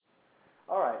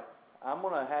I'm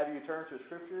going to have you turn to a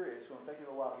scripture. It's going to take you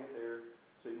a little while to get there,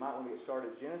 so you might want to get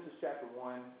started. Genesis chapter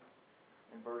 1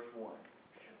 and verse 1.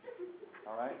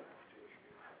 All right?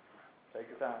 Take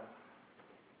your time.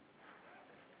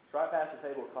 It's right past the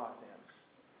table of contents,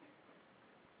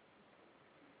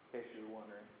 in case you were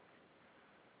wondering.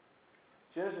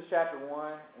 Genesis chapter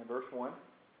 1 and verse 1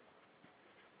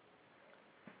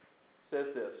 says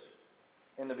this: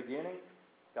 In the beginning,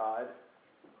 God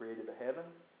created the heaven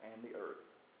and the earth.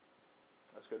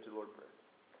 Let's go to the Lord in prayer.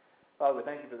 Father, we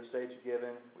thank you for this day that you've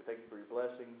given. We thank you for your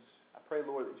blessings. I pray,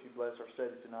 Lord, that you bless our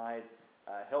study tonight.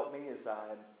 Help me as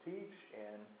I teach,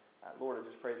 and Lord, I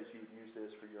just pray that you would use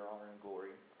this for your honor and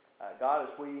glory. God,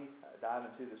 as we dive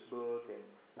into this book and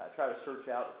try to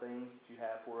search out the things that you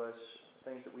have for us,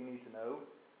 things that we need to know,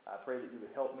 I pray that you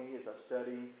would help me as I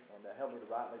study and help me to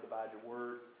rightly divide your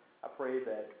word. I pray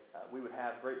that we would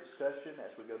have great discussion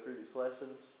as we go through these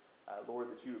lessons.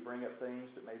 Lord, that you would bring up things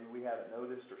that maybe we haven't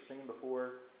noticed or seen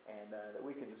before, and that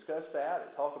we can discuss that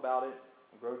and talk about it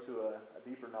and grow to a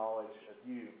deeper knowledge of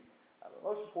you. But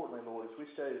most importantly, Lord, as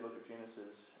we study the book of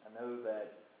Genesis, I know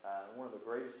that one of the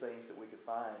greatest things that we could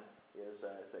find is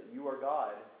that you are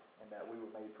God and that we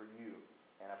were made for you.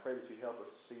 And I pray that you help us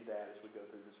to see that as we go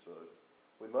through this book.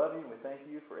 We love you and we thank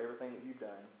you for everything that you've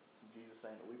done. It's in Jesus'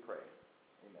 name that we pray.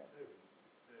 Amen.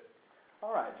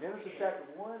 All right, Genesis chapter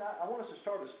 1. I want us to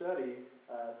start a study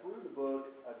through the book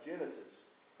of Genesis.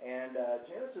 And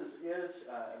Genesis is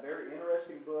a very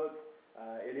interesting book.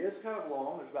 It is kind of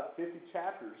long. There's about 50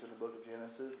 chapters in the book of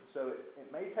Genesis. So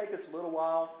it may take us a little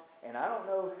while. And I don't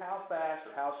know how fast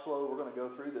or how slow we're going to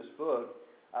go through this book.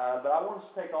 But I want us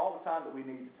to take all the time that we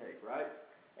need to take, right?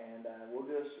 And we'll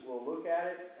look at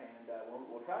it, and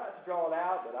we'll try not to draw it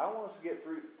out, but I don't want us to get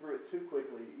through it too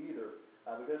quickly either,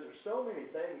 because there's so many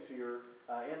things here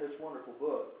in this wonderful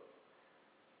book.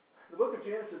 The book of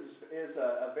Genesis is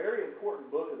a very important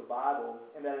book of the Bible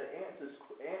in that it answers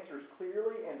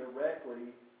clearly and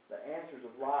directly the answers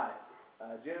of life.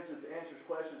 Genesis answers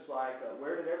questions like,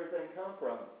 where did everything come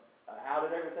from? How did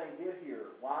everything get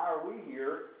here? Why are we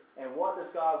here? And what does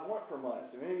God want from us?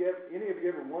 Have any of you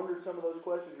ever wondered some of those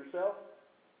questions yourself?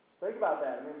 Think about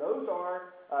that. I mean, those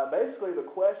are basically the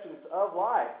questions of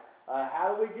life.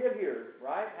 How do we get here,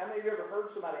 right? How many of you ever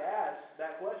heard somebody ask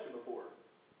that question before?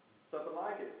 Something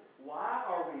like it. Why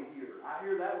are we here? I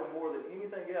hear that one more than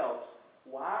anything else.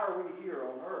 Why are we here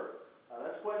on earth?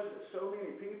 That's a question that so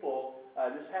many people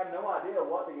just have no idea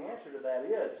what the answer to that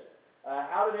is.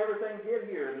 How did everything get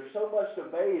here? There's so much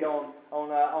debate on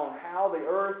how the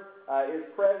earth is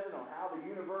present, on how the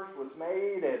universe was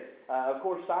made, and of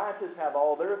course scientists have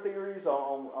all their theories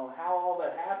on how all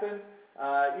that happened.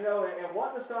 And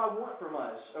what does God want from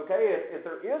us? Okay, if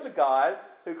there is a God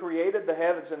who created the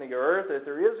heavens and the earth, if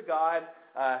there is a God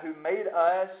who made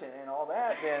us and all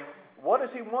that, then what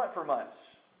does He want from us?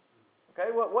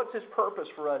 Okay, what's His purpose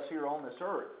for us here on this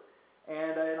earth?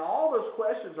 And all those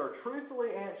questions are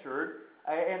truthfully answered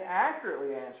and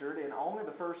accurately answered in only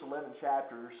the first 11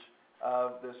 chapters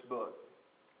of this book.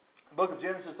 The book of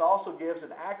Genesis also gives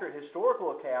an accurate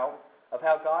historical account of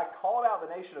how God called out the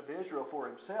nation of Israel for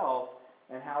Himself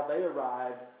and how they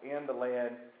arrived in the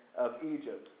land of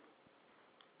Egypt.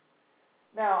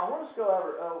 Now, I want us to go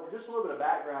over just a little bit of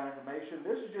background information.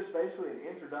 This is just basically an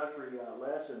introductory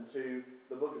lesson to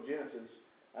the book of Genesis.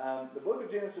 The book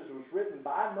of Genesis was written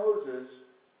by Moses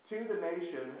to the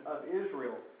nation of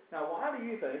Israel. Now, why do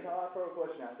you think, I'll throw a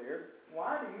question out there,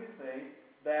 why do you think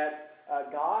that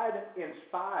God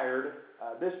inspired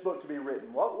this book to be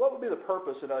written? What would be the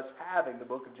purpose of us having the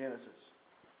book of Genesis?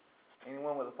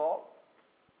 Anyone with a thought?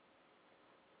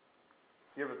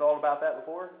 You ever thought about that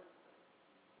before?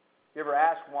 You ever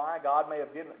asked why God may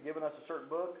have given us a certain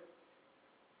book?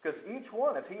 Because each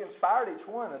one, if He inspired each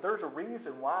one, that there's a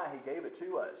reason why He gave it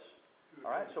to us.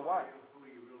 All right, so why? Who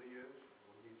He really is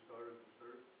when He started this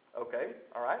earth. Okay,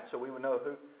 all right, so we would know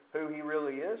who He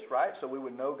really is, right? So we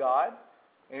would know God.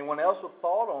 Anyone else with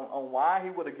thought on why He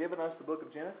would have given us the book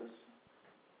of Genesis?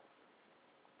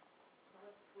 Well,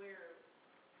 that's where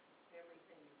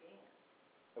everything began.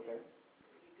 Okay.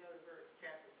 And you go to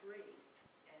chapter 3,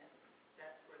 and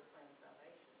that's where the plan of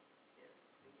salvation is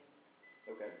beginning.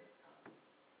 Okay.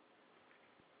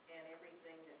 And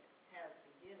everything that has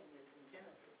beginning is in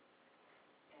Genesis.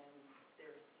 And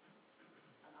there's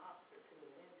an opposite to it,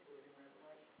 into it in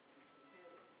Revelation.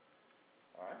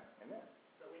 All right, amen.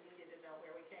 So we needed to know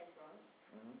where we came from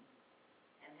and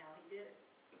how He did it.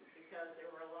 Because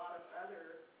there were a lot of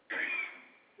other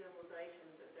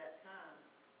civilizations at that time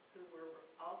who were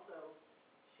also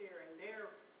sharing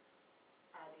their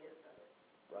ideas of it.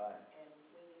 Right. And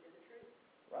we needed the truth.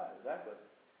 Right, exactly.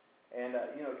 And,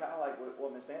 kind of like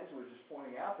what Ms. Nancy was just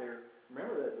pointing out there,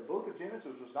 remember that the book of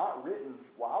Genesis was not written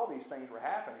while these things were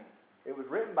happening. It was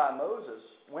written by Moses.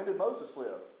 When did Moses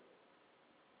live?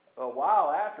 A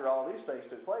while after all these things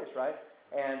took place, right?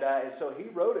 And so he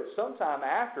wrote it sometime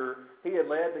after he had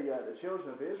led the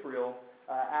children of Israel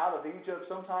out of Egypt.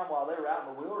 Sometime while they were out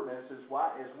in the wilderness is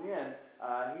when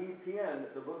he penned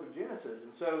the book of Genesis.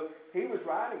 And so he was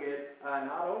writing it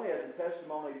not only as a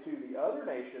testimony to the other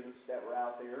nations that were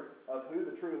out there of who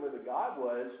the true and living God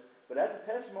was, but as a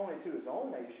testimony to his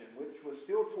own nation, which was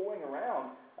still toying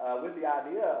around with the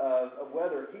idea of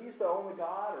whether he's the only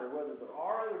God or whether there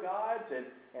are other gods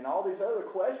and all these other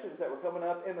questions that were coming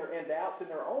up and doubts in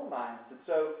their own minds. And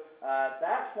so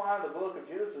that's why the book of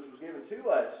Genesis was given to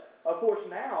us. Of course,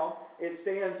 now it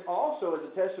stands also as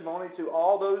a testimony to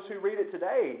all those who read it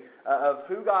today of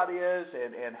who God is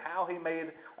and how He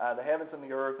made the heavens and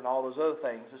the earth and all those other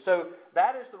things. And so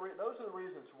those are the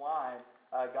reasons why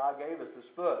God gave us this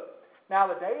book. Now,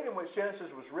 the date in which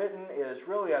Genesis was written is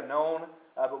really unknown,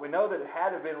 but we know that it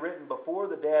had to have been written before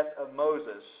the death of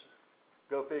Moses.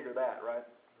 Go figure that, right?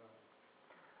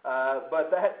 But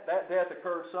that death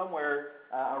occurred somewhere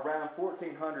around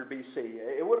 1400 BC.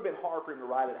 It would have been hard for him to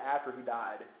write it after he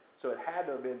died, so it had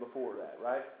to have been before that,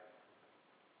 right?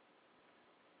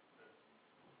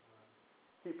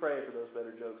 Keep praying for those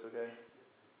better jokes, okay?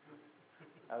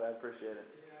 I appreciate it.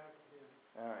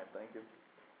 All right, thank you.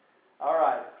 All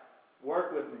right,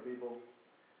 work with me, people.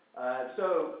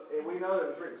 So we know that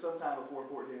it was written sometime before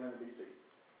 1400 BC.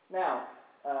 Now,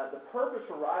 the purpose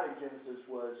for writing Genesis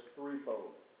was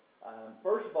threefold.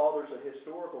 First of all, there's a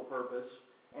historical purpose,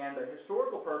 and the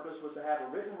historical purpose was to have a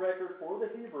written record for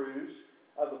the Hebrews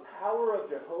of the power of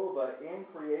Jehovah in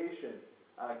creation.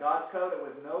 God's covenant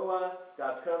with Noah,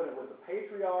 God's covenant with the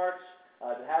patriarchs,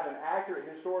 to have an accurate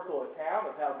historical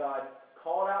account of how God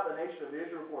called out the nation of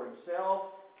Israel for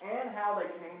Himself, and how they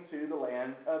came to the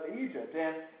land of Egypt.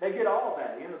 And they get all of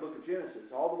that in the book of Genesis,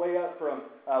 all the way up from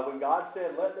when God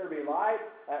said, "Let there be light,"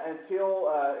 until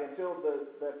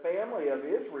the family of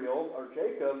Israel, or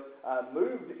Jacob,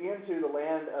 moved into the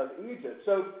land of Egypt.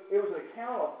 So it was an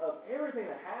account of everything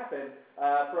that happened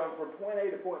from point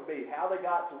A to point B, how they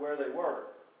got to where they were.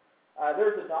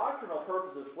 There's a doctrinal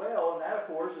purpose as well, and that, of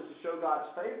course, is to show God's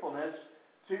faithfulness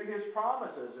to His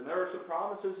promises. And there are some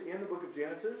promises in the book of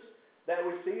Genesis that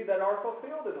we see that are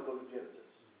fulfilled in the book of Genesis.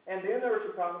 And then there are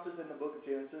some promises in the book of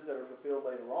Genesis that are fulfilled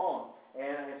later on,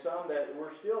 and some that we're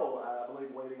still, I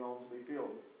believe, waiting on to be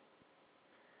filled.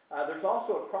 There's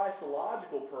also a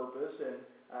Christological purpose,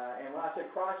 and when I say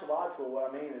Christological, what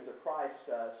I mean is a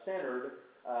Christ-centered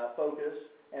focus,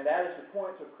 and that is to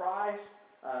point to Christ,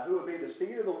 who would be the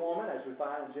seed of the woman, as we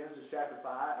find in Genesis chapter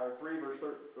 3,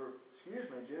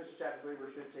 Genesis chapter 3,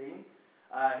 verse 15.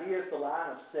 He is the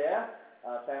line of Seth,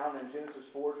 found in Genesis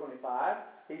 4:25.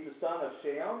 He's the son of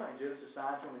Shem in Genesis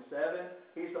 9:27.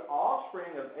 He's the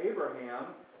offspring of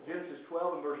Abraham, Genesis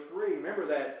 12 and verse 3. Remember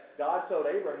that God told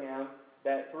Abraham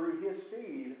that through his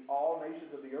seed all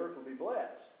nations of the earth will be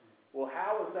blessed. Well,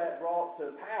 how was that brought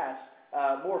to pass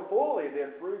more fully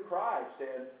than through Christ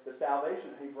and the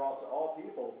salvation He brought to all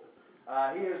people?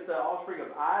 He is the offspring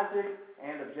of Isaac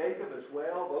and of Jacob as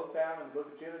well, both found in the book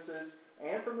of Genesis,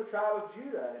 and from the tribe of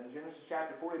Judah in Genesis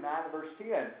chapter 49 and verse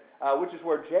 10, which is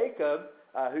where Jacob,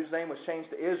 whose name was changed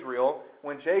to Israel,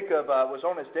 when Jacob was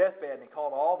on his deathbed and he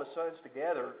called all the sons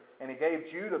together and he gave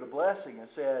Judah the blessing and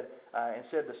said,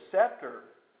 "The scepter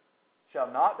shall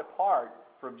not depart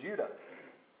from Judah,"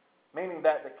 meaning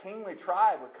that the kingly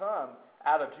tribe would come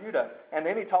out of Judah. And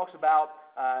then he talks about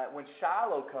when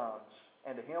Shiloh comes,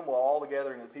 and to him will all the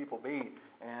gathering of the people be.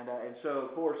 And so,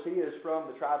 of course, he is from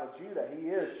the tribe of Judah. He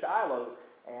is Shiloh.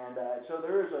 And so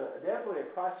there is definitely a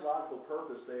Christological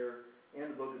purpose there in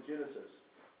the book of Genesis.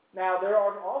 Now, there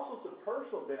are also some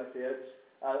personal benefits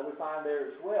that we find there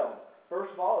as well.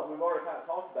 First of all, as we've already kind of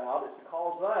talked about, it's to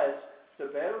cause us to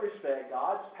better respect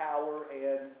God's power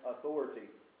and authority.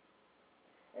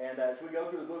 And as we go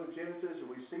through the book of Genesis and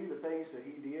we see the things that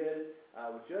He did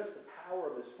with just the power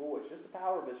of His voice, just the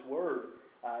power of His word,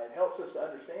 it helps us to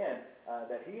understand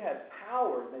that He has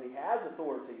power, that He has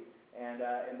authority, and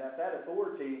that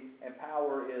authority and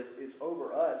power is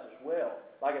over us as well.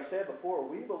 Like I said before,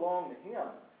 we belong to Him.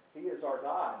 He is our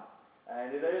God.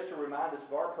 And it is to remind us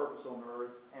of our purpose on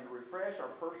earth and to refresh our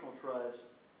personal trust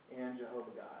in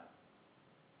Jehovah God.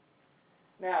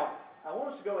 Now, I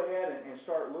want us to go ahead and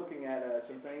start looking at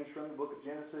some things from the book of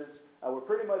Genesis. We're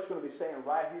pretty much going to be staying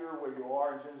right here where you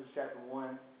are in Genesis chapter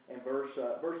 1 and verse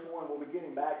 1. We'll be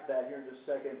getting back to that here in just a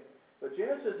second. But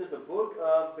Genesis is a book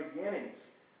of beginnings.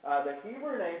 The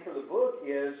Hebrew name for the book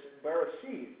is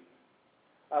Bereshit,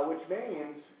 which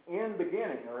means in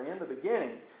beginning, or in the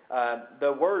beginning.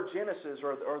 The word Genesis,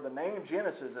 or the name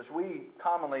Genesis, as we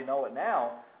commonly know it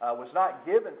now, was not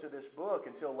given to this book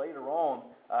until later on,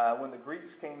 when the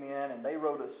Greeks came in and they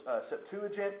wrote a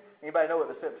Septuagint. Anybody know what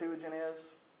the Septuagint is?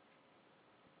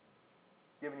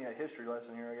 Giving you a history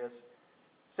lesson here, I guess.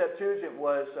 Septuagint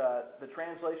was the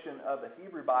translation of the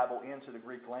Hebrew Bible into the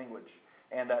Greek language.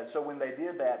 And so when they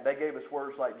did that, they gave us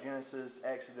words like Genesis,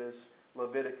 Exodus,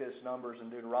 Leviticus, Numbers, and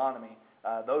Deuteronomy.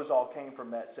 Those all came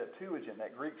from that Septuagint,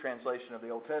 that Greek translation of the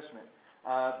Old Testament.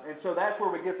 And so that's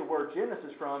where we get the word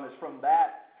Genesis from, is from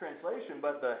that translation.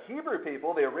 But the Hebrew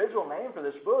people, the original name for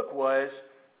this book was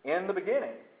in the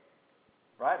beginning.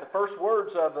 Right? The first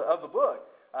words of the book.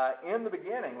 In the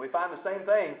beginning. We find the same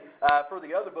thing for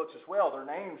the other books as well. Their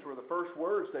names were the first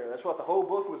words there. That's what the whole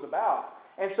book was about.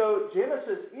 And so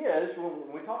Genesis is,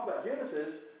 when we talk about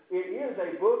Genesis, it is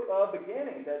a book of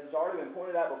beginnings, as has already been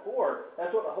pointed out before.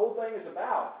 That's what the whole thing is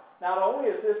about. Not only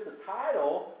is this the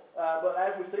title, but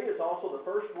as we see, it's also the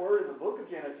first word in the book of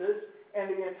Genesis,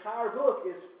 and the entire book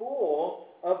is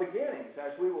full of beginnings,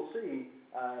 as we will see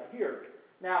here.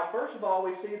 Now, first of all,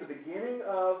 we see the beginning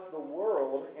of the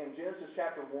world in Genesis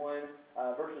chapter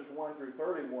 1, verses 1 through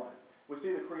 31. We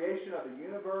see the creation of the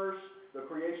universe, the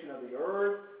creation of the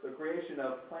earth, the creation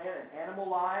of plant and animal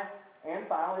life, and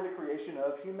finally the creation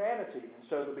of humanity. And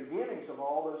so the beginnings of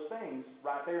all those things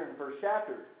right there in the first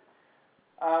chapter.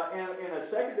 In a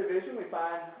second division, we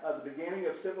find the beginning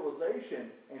of civilization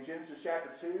in Genesis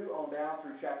chapter 2 on down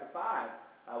through chapter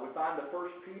 5. We find the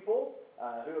first people,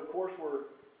 who of course were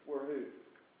who?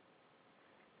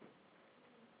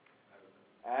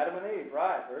 Adam and Eve,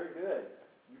 right, very good.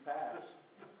 You passed.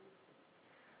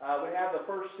 We have the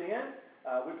first sin,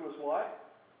 which was what?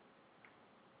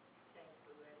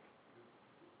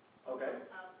 Okay.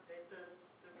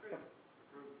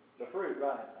 The fruit,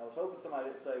 right. I was hoping somebody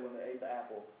didn't say when they ate the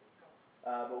apple.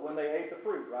 But when they ate the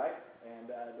fruit, right? And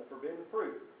the forbidden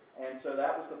fruit. And so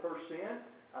that was the first sin.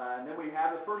 And then we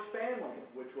have the first family,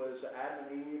 which was Adam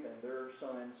and Eve and their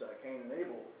sons, Cain and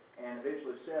Abel, and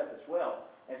eventually Seth as well.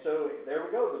 And so there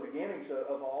we go, the beginnings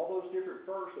of all those different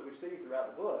firsts that we see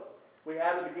throughout the book. We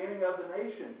have the beginning of the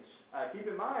nations. Keep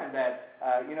in mind that,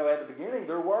 at the beginning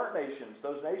there weren't nations.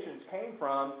 Those nations came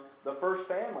from the first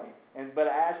family.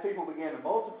 But as people began to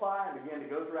multiply and began to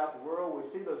go throughout the world, we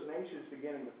see those nations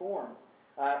beginning to form.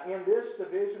 In this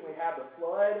division we have the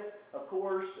flood, of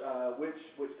course,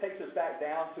 which takes us back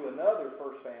down to another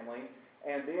first family.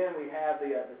 And then we have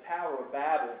the Tower of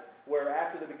Babel, where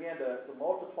after they began to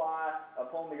multiply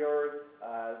upon the earth,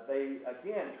 they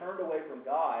again turned away from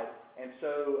God, and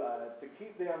so to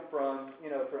keep them from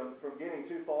getting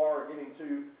too far or getting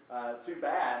too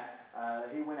bad,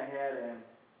 he went ahead and,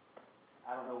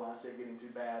 I don't know why I said getting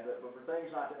too bad, but for things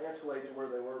not to escalate to where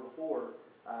they were before,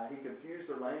 he confused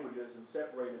their languages and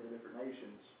separated the different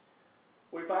nations.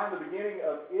 We find the beginning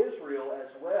of Israel as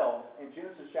well in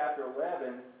Genesis chapter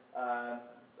 11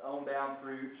 on down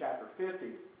through chapter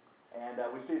 50. And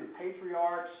we see the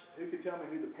patriarchs. Who could tell me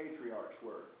who the patriarchs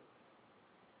were?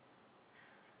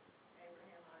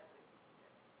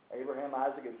 Abraham,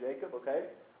 Isaac, and Jacob, okay,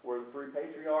 were the three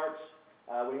patriarchs.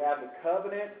 We have the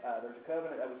covenant. There's a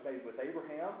covenant that was made with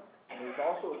Abraham. And there's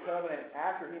also a covenant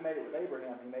after he made it with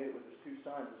Abraham. He made it with his two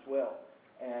sons as well.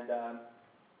 And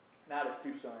not his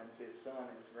two sons, his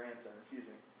son and his grandson,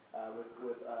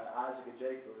 with Isaac and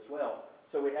Jacob as well.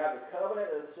 So we have the covenant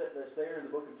that's there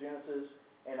in the book of Genesis.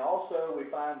 And also we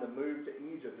find the move to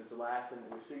Egypt is the last thing that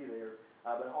we see there.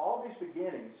 But all these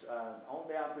beginnings on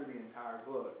down through the entire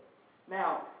book.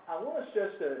 Now, I want us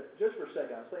just for a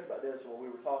second, I was thinking about this while we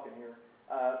were talking here,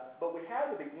 but we have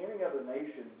the beginning of the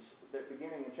nations, that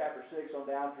beginning in chapter 6 on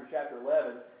down through chapter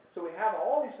 11. So we have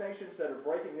all these nations that are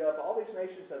breaking up, all these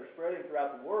nations that are spreading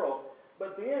throughout the world,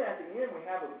 but then at the end we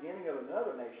have a beginning of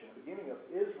another nation, a beginning of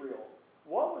Israel.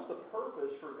 What was the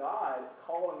purpose for God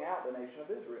calling out the nation of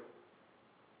Israel?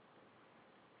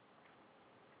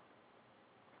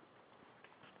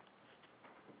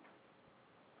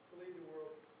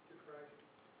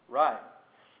 Right.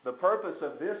 The purpose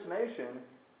of this nation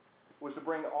was to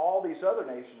bring all these other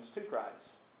nations to Christ.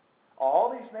 All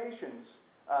these nations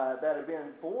that have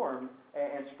been formed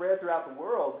and spread throughout the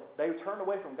world, they turned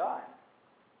away from God.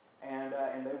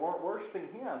 And they weren't worshiping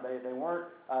Him. They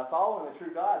weren't following the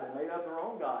true God. They made up their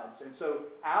own gods. And so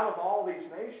out of all these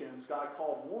nations, God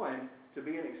called one to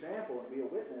be an example and be a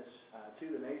witness to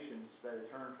the nations that had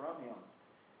turned from Him.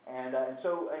 And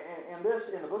so in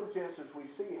the book of Genesis, we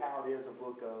see how it is a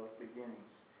book of beginnings.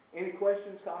 Any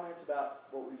questions, comments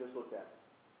about what we just looked at?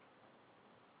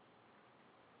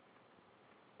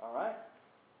 All right.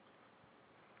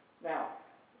 Now,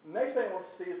 Next thing I want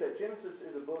to see is that Genesis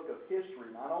is a book of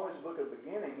history. Not only is it a book of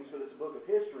beginnings, but it's a book of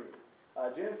history.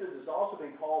 Genesis has also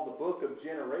been called the book of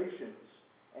generations.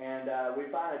 And we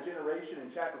find a generation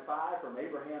in chapter 5 from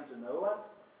Abraham to Noah,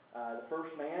 the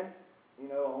first man,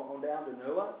 on down to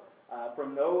Noah.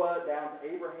 From Noah down to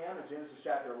Abraham in Genesis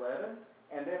chapter 11.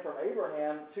 And then from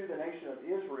Abraham to the nation of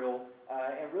Israel.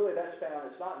 And really that's found,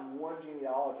 it's not in one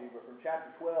genealogy, but from chapter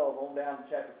 12 on down to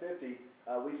chapter 50,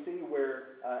 we see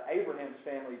where Abraham's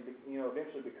family,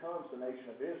 eventually becomes the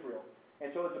nation of Israel.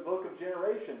 And so it's a book of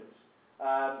generations.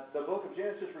 The book of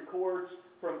Genesis records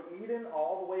from Eden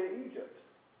all the way to Egypt.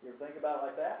 You ever think about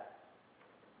it like that?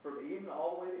 From Eden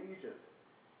all the way to Egypt.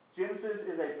 Genesis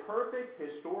is a perfect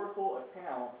historical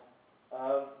account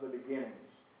of the beginnings.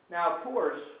 Now, of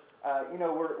course,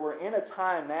 we're in a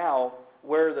time now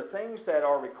where the things that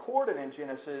are recorded in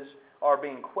Genesis are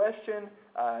being questioned.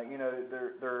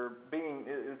 They're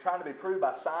trying to be proved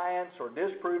by science or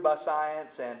disproved by science,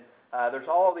 and there's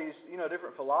all these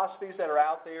different philosophies that are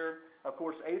out there. Of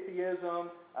course, atheism.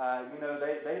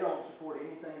 They don't support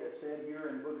anything that's said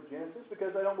here in the book of Genesis because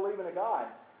they don't believe in a God.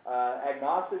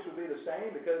 Agnostics would be the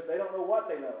same because they don't know what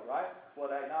they know. Right? That's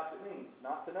what agnostic means,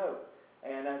 not to know.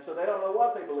 And so they don't know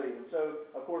what they believe. And so,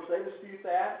 of course, they dispute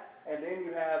that. And then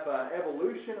you have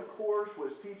evolution, of course,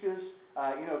 which teaches,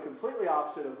 completely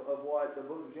opposite of what the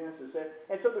book of Genesis said.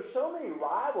 And so there's so many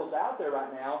rivals out there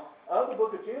right now of the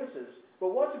book of Genesis.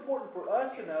 But what's important for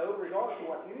us to know, regardless of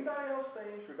what anybody else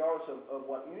thinks, regardless of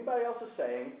what anybody else is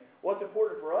saying, what's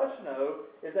important for us to know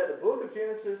is that the book of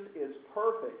Genesis is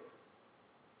perfect.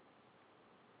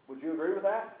 Would you agree with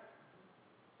that?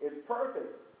 It's perfect.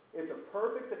 It's a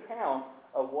perfect account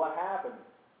of what happened.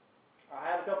 I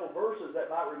have a couple of verses that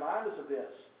might remind us of this.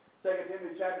 2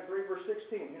 Timothy chapter 3, verse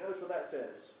 16. You notice what that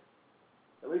says?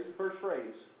 At least the first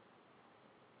phrase.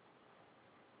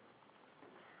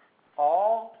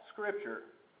 All Scripture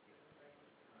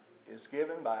is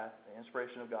given by the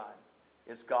inspiration of God.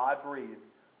 It's God-breathed.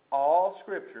 All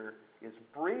Scripture is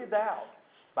breathed out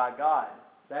by God.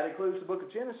 That includes the book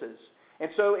of Genesis.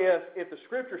 And so if the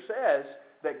Scripture says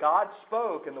that God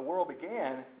spoke and the world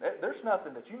began, there's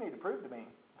nothing that you need to prove to me.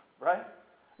 Right?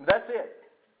 That's it.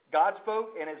 God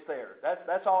spoke and it's there.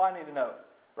 That's all I need to know.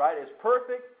 Right? It's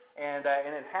perfect and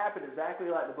it happened exactly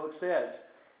like the book says.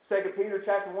 2 Peter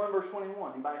chapter 1 verse 21.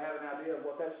 Anybody have an idea of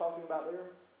what that's talking about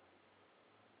there?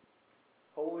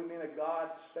 Holy men of God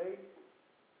spake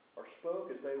or spoke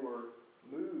as they were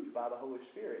moved by the Holy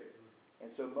Spirit. And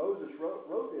so Moses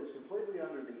wrote this completely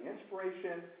under the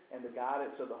inspiration and the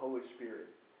guidance of the Holy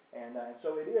Spirit. And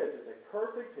so it is. It's a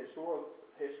perfect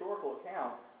historical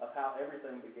account of how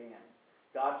everything began.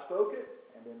 God spoke it,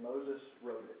 and then Moses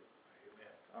wrote it.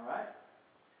 Amen. All right?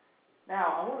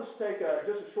 Now, I want us to take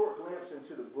just a short glimpse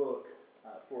into the book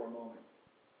for a moment.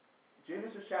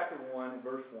 Genesis chapter 1,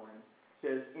 verse 1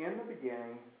 says, "In the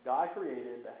beginning, God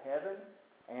created the heaven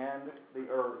and the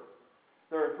earth."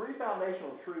 There are three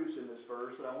foundational truths in this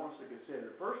verse that I want us to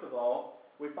consider. First of all,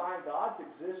 we find God's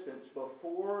existence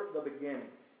before the beginning.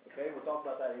 Okay, we'll talk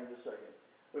about that in just a second.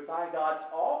 We find God's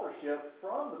authorship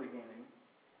from the beginning,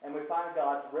 and we find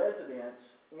God's residence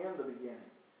in the beginning.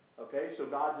 Okay, so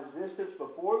God's existence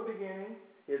before the beginning,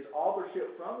 His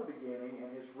authorship from the beginning,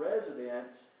 and His residence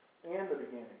in the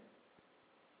beginning.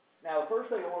 Now, the first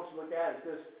thing I want us to look at is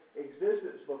this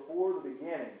existence before the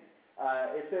beginning.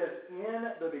 It says,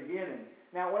 in the beginning.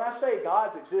 Now, when I say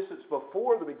God's existence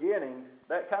before the beginning,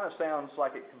 that kind of sounds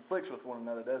like it conflicts with one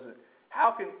another, doesn't it?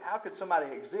 How could somebody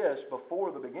exist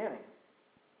before the beginning?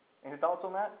 Any thoughts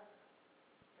on that?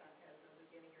 God has no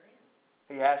beginning or end.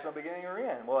 He has no beginning or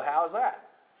end. Well, how is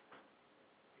that?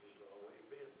 He's always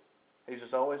been. He's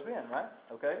just always been, right?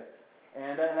 Okay?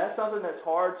 And that's something that's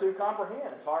hard to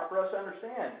comprehend. It's hard for us to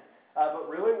understand. But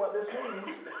really what this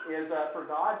means is for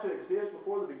God to exist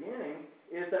before the beginning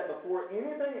is that before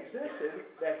anything existed,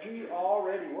 that He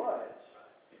already was.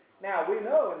 Now, we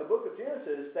know in the book of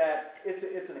Genesis that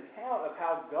it's an account of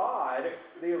how God,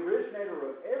 the originator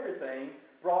of everything,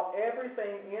 brought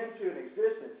everything into an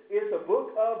existence. It's a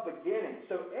book of beginnings.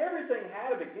 So everything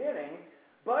had a beginning,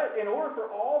 but in order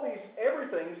for all these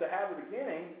everythings to have a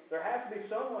beginning, there has to be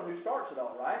someone who starts it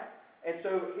all, right? And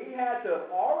so He had to have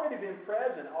already been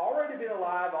present, already been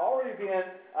alive, already been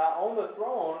on the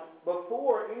throne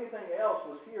before anything else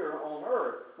was here on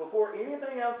earth. Before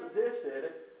anything else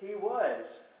existed, He was.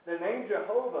 The name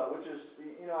Jehovah, which is,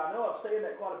 I know I'm saying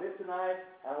that quite a bit tonight.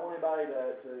 I don't want anybody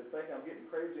to think I'm getting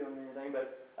crazy on anything,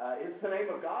 but it's the name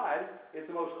of God. It's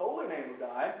the most holy name of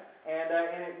God, and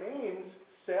it means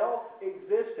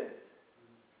self-existent.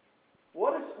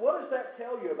 What does that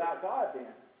tell you about God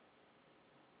then?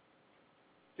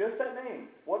 Just that name.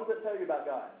 What does it tell you about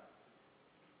God?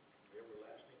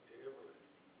 Everlasting to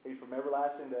everlasting. He's from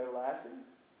everlasting to everlasting.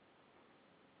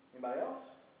 Anybody else?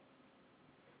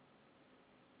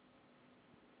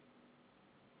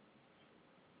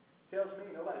 Tells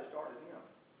me nobody started him.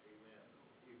 Amen.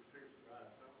 He fixed by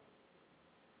himself.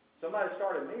 Somebody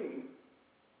started me,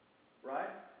 right?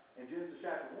 In Genesis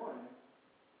chapter 1.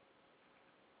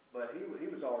 But he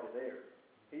was already there.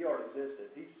 He already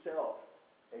existed. He's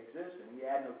self-existent. He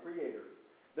had no creator.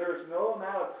 There's no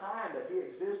amount of time that he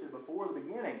existed before the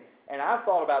beginning. And I've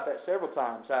thought about that several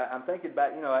times. I'm thinking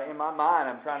about, in my mind,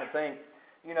 I'm trying to think,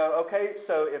 okay,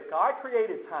 so if God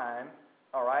created time,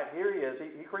 all right, here he is.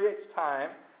 He creates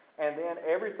time, and then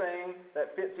everything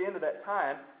that fits into that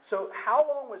time. So how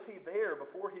long was he there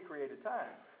before he created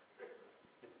time?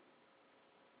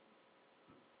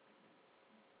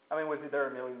 I mean, was he there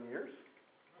 1,000,000 years?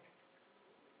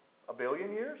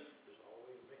 1,000,000,000 years? There's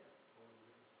always been.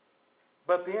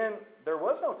 But then there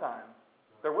was no time.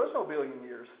 There was no 1,000,000,000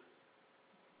 years.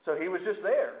 So he was just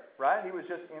there, right? He was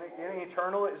just in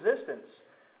eternal existence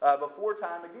before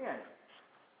time began.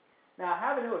 Now I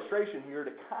have an illustration here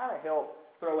to kind of help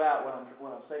throw out what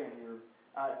I'm saying here.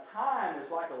 Time is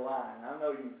like a line. I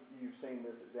know you've seen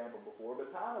this example before,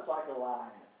 but time is like a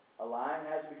line. A line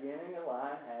has a beginning, a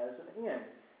line has an end.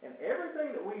 And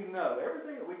everything that we know,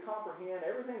 everything that we comprehend,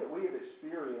 everything that we have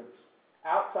experienced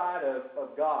outside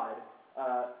of God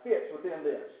fits within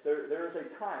this. There is a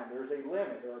time, there is a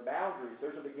limit, there are boundaries,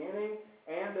 there's a beginning,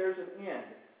 and there's an end.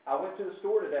 I went to the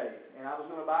store today, and I was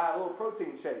going to buy a little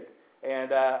protein shake.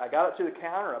 And I got it to the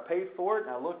counter, I paid for it,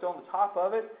 and I looked on the top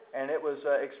of it, and it was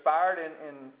expired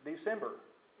in December.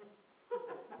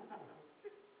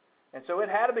 And so it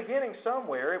had a beginning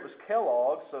somewhere. It was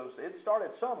Kellogg's, so it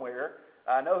started somewhere.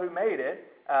 I know who made it,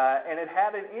 and it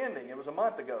had an ending. It was a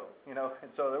month ago, and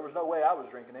so there was no way I was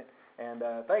drinking it. And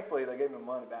thankfully, they gave me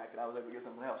my money back, and I was able to get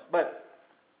something else. But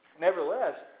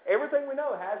nevertheless, everything we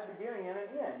know has a beginning and an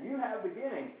end. You have a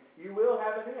beginning. You will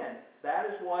have an end. That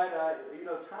is what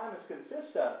time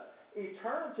consists of.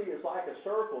 Eternity is like a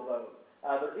circle, though.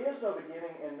 There is no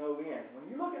beginning and no end. When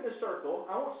you look at this circle,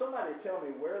 I want somebody to tell me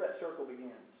where that circle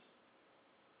begins.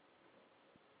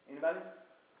 Anybody?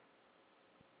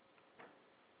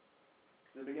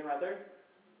 Does it begin right there?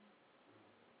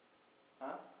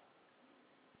 Huh?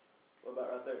 What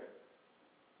about right there?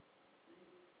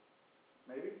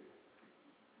 Maybe?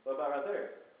 What about right there?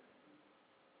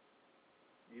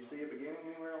 Do you see a beginning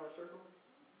anywhere on the circle?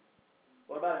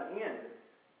 What about an end?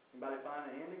 Anybody find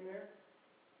an ending there?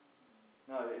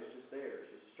 No, it's just there.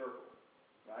 It's just a circle,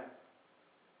 right?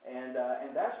 And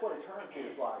that's what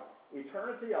eternity is like.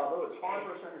 Eternity, although it's hard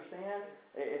for us to understand,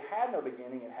 it had no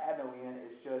beginning, it had no end.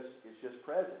 It's just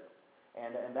present,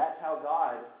 and that's how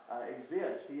God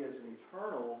exists. He is an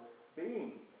eternal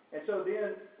being. And so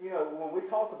then, when we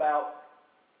talk about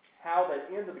how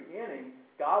that in the beginning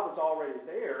God was already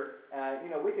there,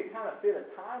 we could kind of fit a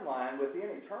timeline within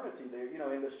eternity there,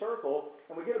 in the circle,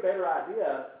 and we get a better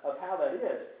idea of how that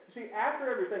is. You see,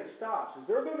 after everything stops, is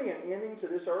there going to be an ending to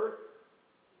this earth?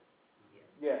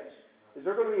 Yes. Is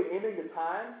there going to be an ending to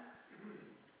time?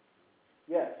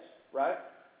 Yes, right?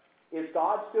 Is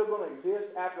God still going to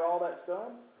exist after all that's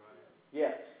done?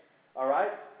 Yes. All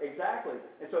right? Exactly.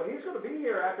 And so He's going to be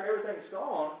here after everything's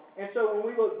gone. And so when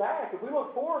we look back, if we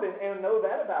look forward and know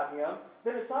that about Him,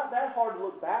 then it's not that hard to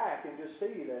look back and just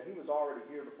see that He was already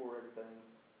here before everything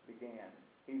began.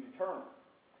 He's eternal.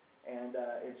 And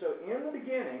so in the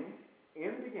beginning,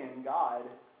 God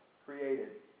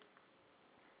created.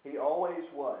 He always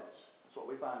was. That's what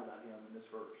we find about Him in this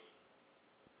verse.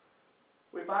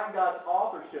 We find God's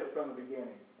authorship from the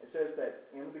beginning. It says that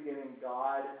in the beginning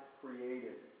God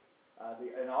created.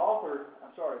 An author,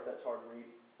 I'm sorry if that's hard to read,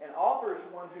 an author is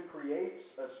one who creates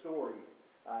a story.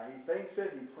 He thinks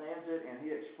it, he plans it, and he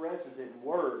expresses it in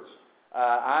words.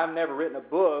 I've never written a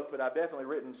book, but I've definitely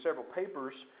written several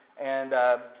papers, and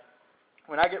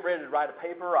when I get ready to write a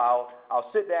paper,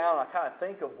 I'll sit down, I kind of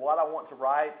think of what I want to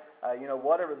write.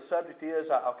 Whatever the subject is,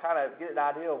 I'll kind of get an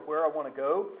idea of where I want to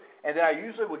go. And then I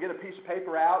usually will get a piece of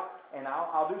paper out, and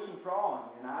I'll do some drawing,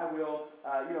 and I will,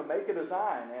 make a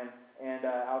design, and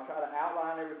I'll try to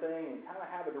outline everything and kind of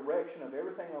have a direction of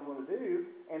everything I'm going to do.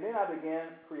 And then I begin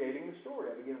creating the story.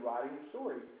 I begin writing the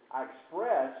story. I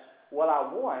express what I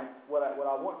want, what I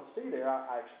want to see there.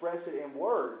 I express it in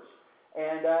words.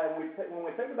 And when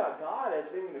we think about God as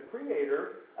being the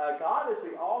creator, God is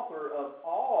the author of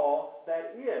all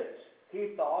that is.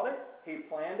 He thought it, He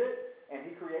planned it, and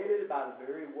He created it by the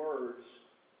very words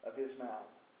of His mouth.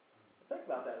 Think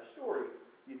about that. A story.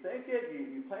 You think it,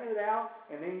 you plan it out,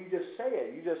 and then you just say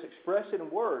it. You just express it in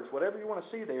words, whatever you want to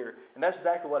see there. And that's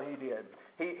exactly what he did.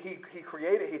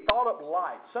 He thought up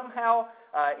light. Somehow,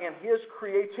 in his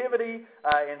creativity,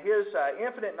 in his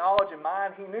infinite knowledge and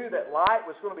mind, he knew that light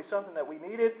was going to be something that we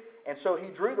needed. And so he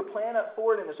drew the plan up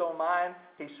for it in his own mind.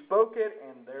 He spoke it,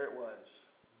 and there it was.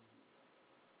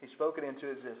 He spoke it into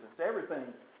existence. Everything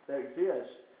that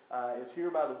exists is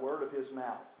here by the word of his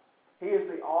mouth. He is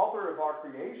the author of our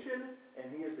creation,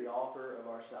 and he is the author of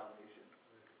our salvation.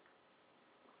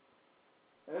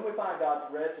 And then we find God's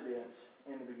residence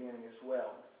in the beginning as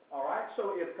well. All right,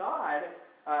 so if God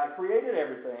created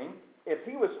everything, if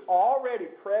he was already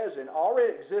present,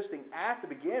 already existing at the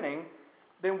beginning,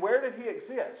 then where did he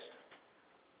exist?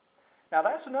 Now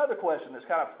that's another question that's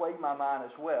kind of plagued my mind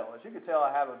as well. As you can tell,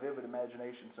 I have a vivid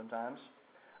imagination sometimes.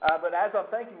 But as I'm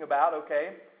thinking about,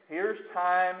 okay, here's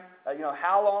time,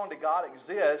 how long did God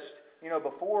exist,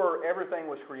 before everything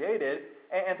was created?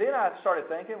 And then I started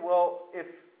thinking, well, if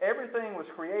everything was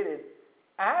created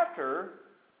after,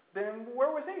 then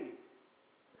where was he?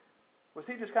 Was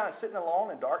he just kind of sitting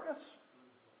alone in darkness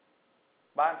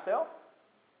by himself?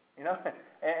 And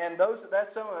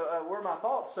that's some of where my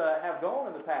thoughts have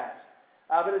gone in the past.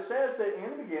 But it says that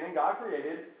in the beginning, God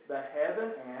created the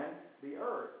heaven and the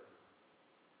earth.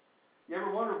 You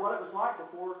ever wonder what it was like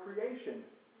before creation?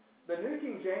 The New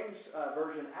King James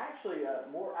Version actually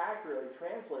more accurately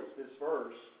translates this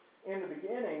verse. In the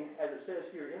beginning, as it says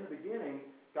here, in the beginning,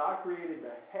 God created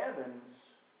the heavens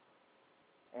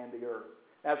and the earth.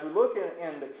 Now, as we look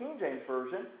in the King James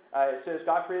Version, it says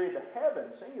God created the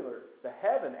heaven, singular, the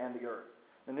heaven and the earth.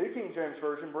 The New King James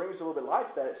Version brings a little bit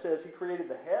like that. It says he created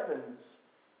the heavens,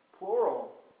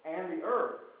 plural, and the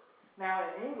earth. Now,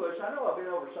 in English, I know I've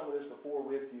been over some of this before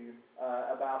with you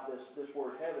about this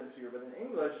word heavens here, but in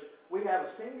English, we have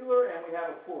a singular and we have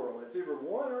a plural. It's either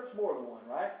one or it's more than one,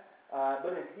 right?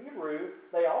 But in Hebrew,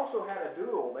 they also had a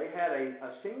dual. They had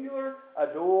a singular,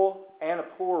 a dual, and a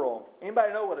plural.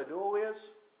 Anybody know what a dual is?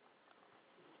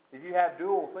 If you have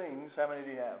dual things, how many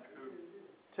do you have?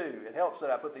 Two. It helps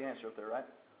that I put the answer up there, right?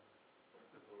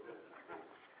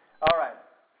 All right.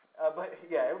 But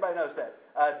yeah, everybody knows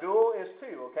that. Dual is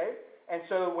two, okay? And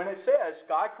so when it says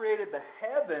God created the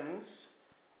heavens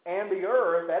and the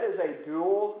earth, that is a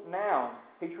dual noun.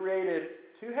 He created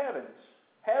two heavens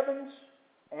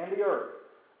and the earth,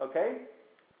 okay?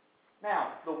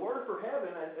 Now, the word for heaven,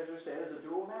 as we said, is a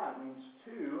dual noun. It means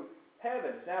two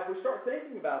heavens. Now, if we start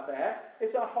thinking about that,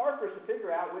 it's not hard for us to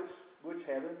figure out which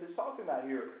heavens it's talking about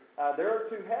here. There are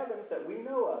two heavens that we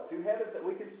know of, two heavens that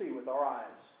we can see with our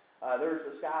eyes. There's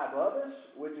the sky above us,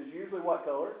 which is usually what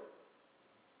color?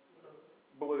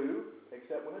 Blue,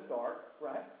 except when it's dark,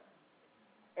 right?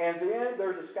 And then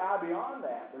there's a sky beyond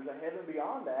that. There's a heaven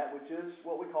beyond that, which is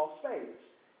what we call space.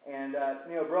 And,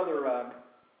 Brother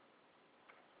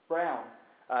Brown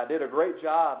did a great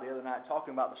job the other night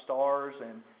talking about the stars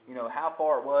and, how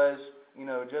far it was,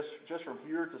 just from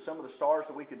here to some of the stars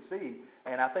that we could see.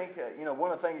 And I think,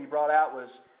 one of the things he brought out was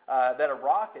that a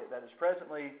rocket that is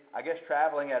presently, I guess,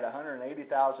 traveling at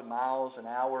 180,000 miles an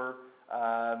hour,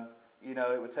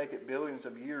 it would take it billions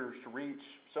of years to reach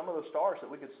some of the stars that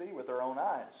we could see with our own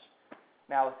eyes.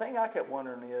 Now, the thing I kept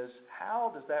wondering is,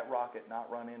 how does that rocket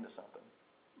not run into something?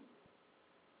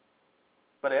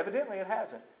 But evidently it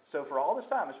hasn't. So for all this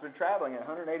time, it's been traveling at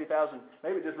 180,000,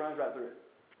 maybe it just runs right through it.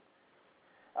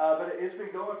 But it's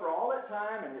been going for all that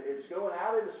time, and it's going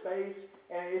out into space,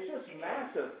 and it's just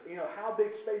massive. How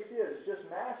big space is. It's just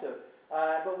massive.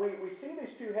 But we see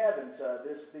these two heavens,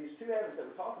 these two heavens that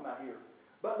we're talking about here.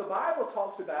 But the Bible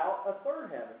talks about a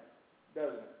third heaven,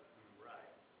 doesn't it? Right.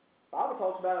 The Bible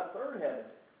talks about a third heaven.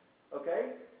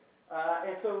 Okay?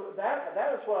 And so that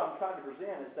is what I'm trying to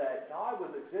present, is that God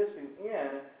was existing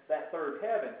in that third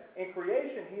heaven. In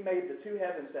creation, he made the two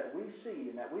heavens that we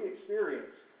see and that we experience.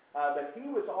 But he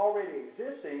was already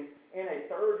existing in a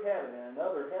third heaven, in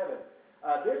another heaven.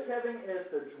 This heaven is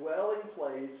the dwelling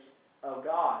place of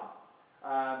God.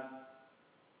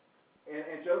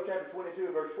 In Job chapter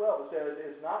 22, verse 12, it says,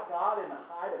 "Is not God in the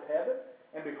height of heaven?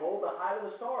 And behold the height of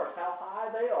the stars, how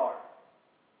high they are."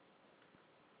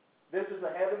 This is the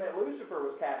heaven that Lucifer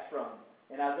was cast from.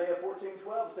 In Isaiah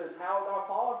 14:12, it says, "How art thou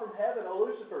fallen from heaven, O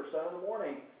Lucifer, son of the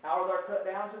morning? How art thou cut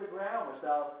down to the ground,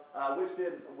 which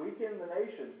did weaken the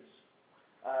nations?"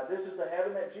 This is the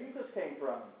heaven that Jesus came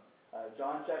from.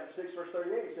 John chapter 6, verse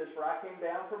 38, it says, "For I came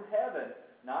down from heaven,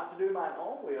 not to do mine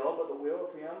own will, but the will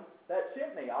of him that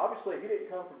sent me." Obviously, he didn't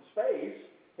come from space.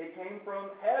 He came from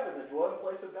heaven, the dwelling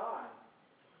place of God.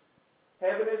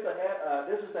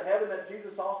 This is the heaven that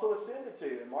Jesus also ascended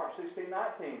to in Mark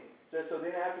 16:19. It says, so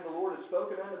then after the Lord had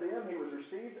spoken unto them, he was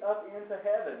received up into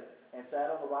heaven and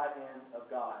sat on the right hand of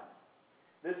God.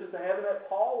 This is the heaven that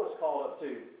Paul was called up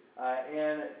to.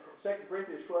 In 2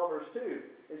 Corinthians 12 verse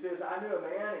 2, it says, I knew a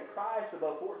man in Christ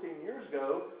above 14 years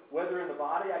ago, whether in the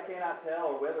body I cannot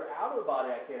tell, or whether out of the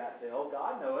body I cannot tell,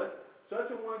 God knoweth, such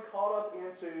a one caught up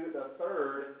into the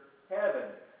third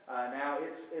heaven. Now,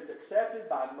 it's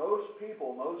accepted by most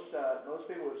people. Most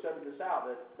people have studied this out,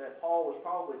 that Paul was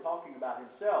probably talking about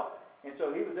himself. And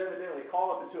so he was evidently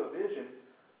called up into a vision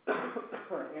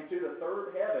into the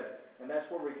third heaven. And that's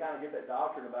where we kind of get that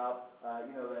doctrine about,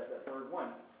 that third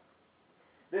one.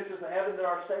 This is the heaven that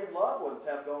our saved loved ones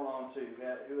have gone on to,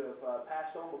 who have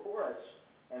passed on before us.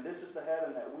 And this is the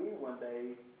heaven that we one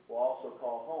day will also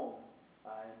call home.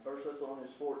 In 1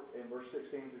 Thessalonians 4, in verse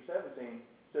 16 through 17,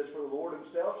 it says, for the Lord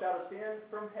himself shall descend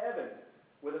from heaven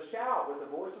with a shout, with the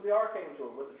voice of the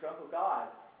archangel, with the trump of God.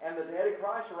 And the dead in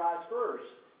Christ arise first.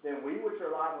 Then we which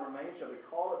are alive and remain shall be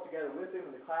called up together with him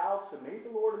in the clouds to meet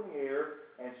the Lord in the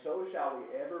air, and so shall we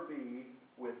ever be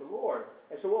with the Lord.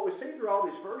 And so what we see through all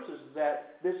these verses is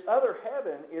that this other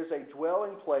heaven is a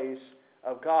dwelling place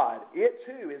of God. It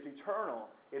too is eternal.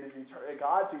 It is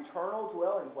God's eternal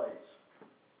dwelling place.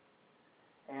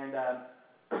 And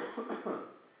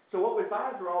so what we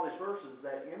find through all these verses is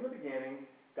that in the beginning,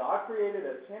 God created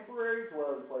a temporary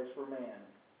dwelling place for man,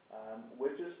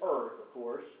 which is earth, of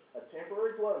course, a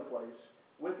temporary dwelling place,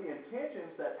 with the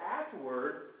intentions that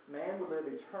afterward man would live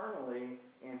eternally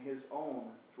in his own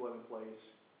dwelling place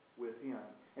with him.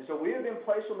 And so we have been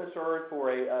placed on this earth for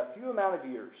a few amount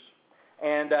of years.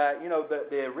 And,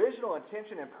 the original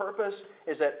intention and purpose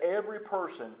is that every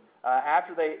person,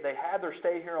 after they have their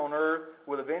stay here on earth,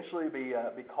 will eventually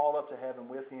be called up to heaven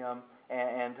with him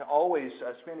and to always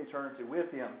spend eternity with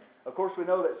him. Of course, we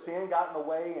know that sin got in the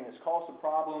way and it's caused some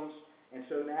problems. And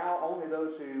so now only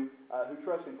those who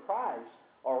trust in Christ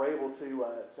are able to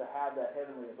have that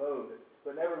heavenly abode.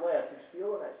 But nevertheless, he's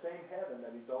still in that same heaven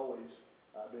that he's always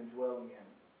been dwelling in.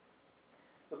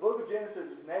 The book of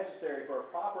Genesis is necessary for a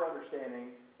proper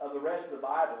understanding of the rest of the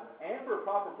Bible and for a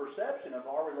proper perception of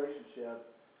our relationship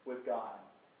with God.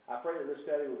 I pray that this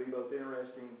study will be both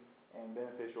interesting and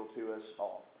beneficial to us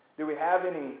all. Do we have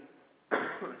any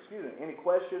any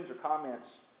questions or comments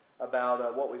about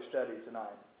what we've studied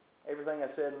tonight? Everything I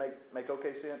said make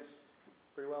okay sense?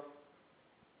 Pretty well?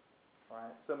 All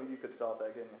right. Some of you could stop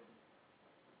that, couldn't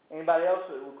you? Anybody else?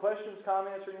 Questions,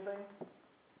 comments, or anything?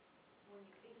 When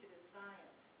you teach it as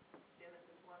science,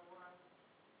 Genesis 1:1,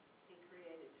 he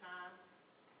created time,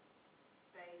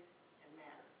 space, and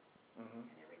matter. Mm-hmm.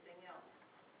 And everything else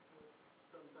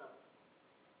comes up.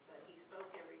 But he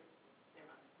spoke never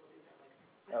mind, we'll do that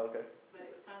later. Oh, okay. But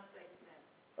it was time, space, and matter.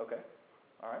 Okay.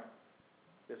 All right.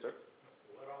 Yes, sir.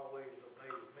 What always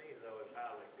amazes me, though, is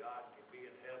how that God can be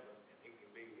in heaven and he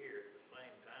can be here at the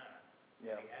same time.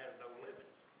 Yeah. He has no limits.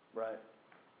 Right.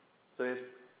 So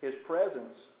his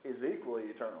presence is equally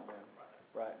eternal then.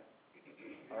 Right.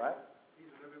 All right.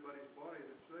 He's in everybody's body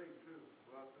that's saved, too.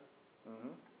 About that.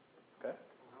 Mm-hmm. Okay.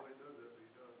 How he does that, but he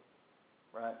does.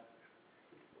 Right.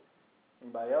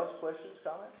 Anybody else? Questions,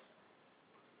 comments?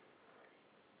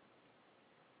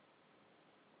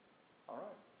 All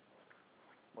right.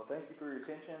 Well, thank you for your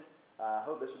attention. I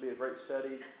hope this will be a great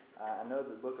study. I know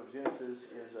the book of Genesis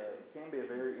can be a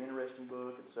very interesting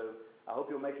book, and so I hope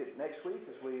you'll make it next week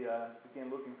as we begin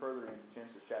looking further into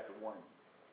Genesis chapter 1.